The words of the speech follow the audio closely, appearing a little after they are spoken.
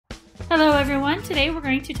Hello everyone, today we're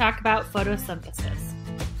going to talk about photosynthesis.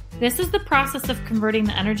 This is the process of converting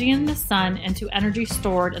the energy in the sun into energy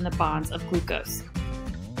stored in the bonds of glucose.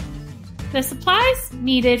 The supplies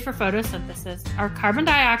needed for photosynthesis are carbon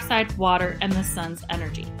dioxide, water, and the sun's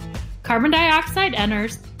energy. Carbon dioxide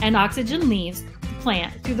enters and oxygen leaves the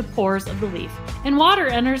plant through the pores of the leaf, and water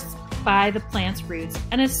enters by the plant's roots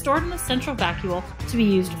and is stored in the central vacuole to be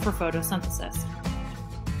used for photosynthesis.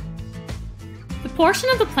 The portion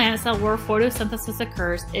of the plant cell where photosynthesis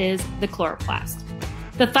occurs is the chloroplast.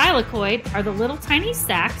 The thylakoid are the little tiny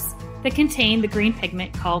sacs that contain the green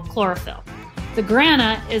pigment called chlorophyll. The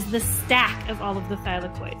grana is the stack of all of the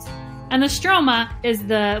thylakoids, and the stroma is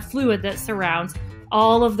the fluid that surrounds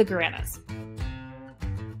all of the granas.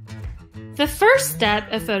 The first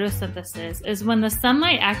step of photosynthesis is when the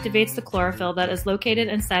sunlight activates the chlorophyll that is located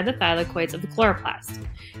inside the thylakoids of the chloroplast.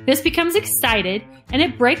 This becomes excited and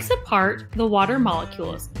it breaks apart the water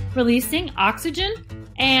molecules, releasing oxygen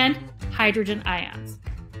and hydrogen ions.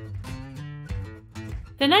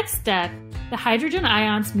 The next step, the hydrogen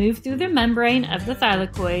ions move through the membrane of the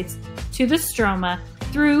thylakoids to the stroma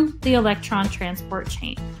through the electron transport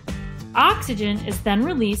chain. Oxygen is then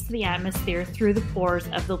released to the atmosphere through the pores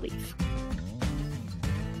of the leaf.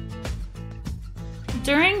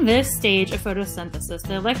 During this stage of photosynthesis,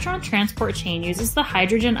 the electron transport chain uses the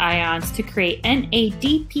hydrogen ions to create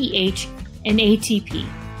NADPH and ATP.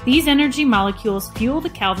 These energy molecules fuel the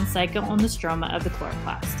Calvin cycle on the stroma of the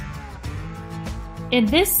chloroplast. In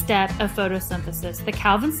this step of photosynthesis, the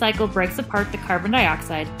Calvin cycle breaks apart the carbon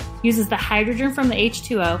dioxide, uses the hydrogen from the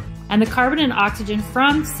H2O, and the carbon and oxygen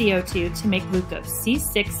from CO2 to make glucose,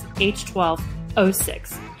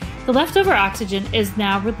 C6H12O6. The leftover oxygen is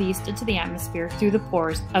now released into the atmosphere through the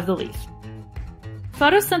pores of the leaf.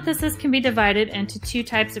 Photosynthesis can be divided into two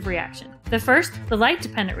types of reaction. The first, the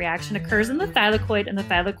light-dependent reaction, occurs in the thylakoid and the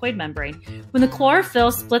thylakoid membrane when the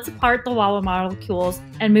chlorophyll splits apart the water molecules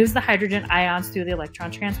and moves the hydrogen ions through the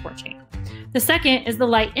electron transport chain. The second is the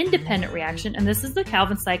light-independent reaction, and this is the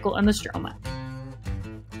Calvin cycle and the stroma.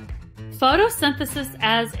 Photosynthesis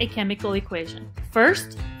as a chemical equation.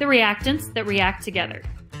 First, the reactants that react together.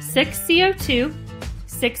 6CO2,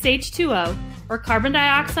 6H2O, or carbon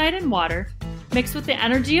dioxide and water, mix with the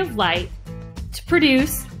energy of light to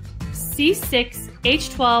produce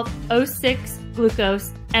C6H12O6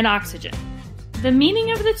 glucose and oxygen. The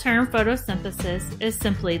meaning of the term photosynthesis is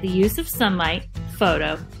simply the use of sunlight,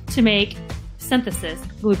 photo, to make synthesis,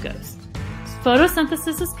 glucose.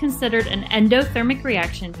 Photosynthesis is considered an endothermic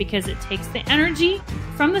reaction because it takes the energy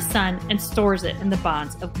from the sun and stores it in the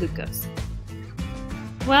bonds of glucose.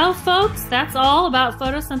 Well, folks, that's all about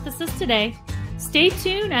photosynthesis today. Stay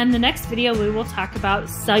tuned, and in the next video we will talk about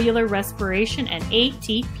cellular respiration and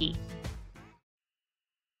ATP.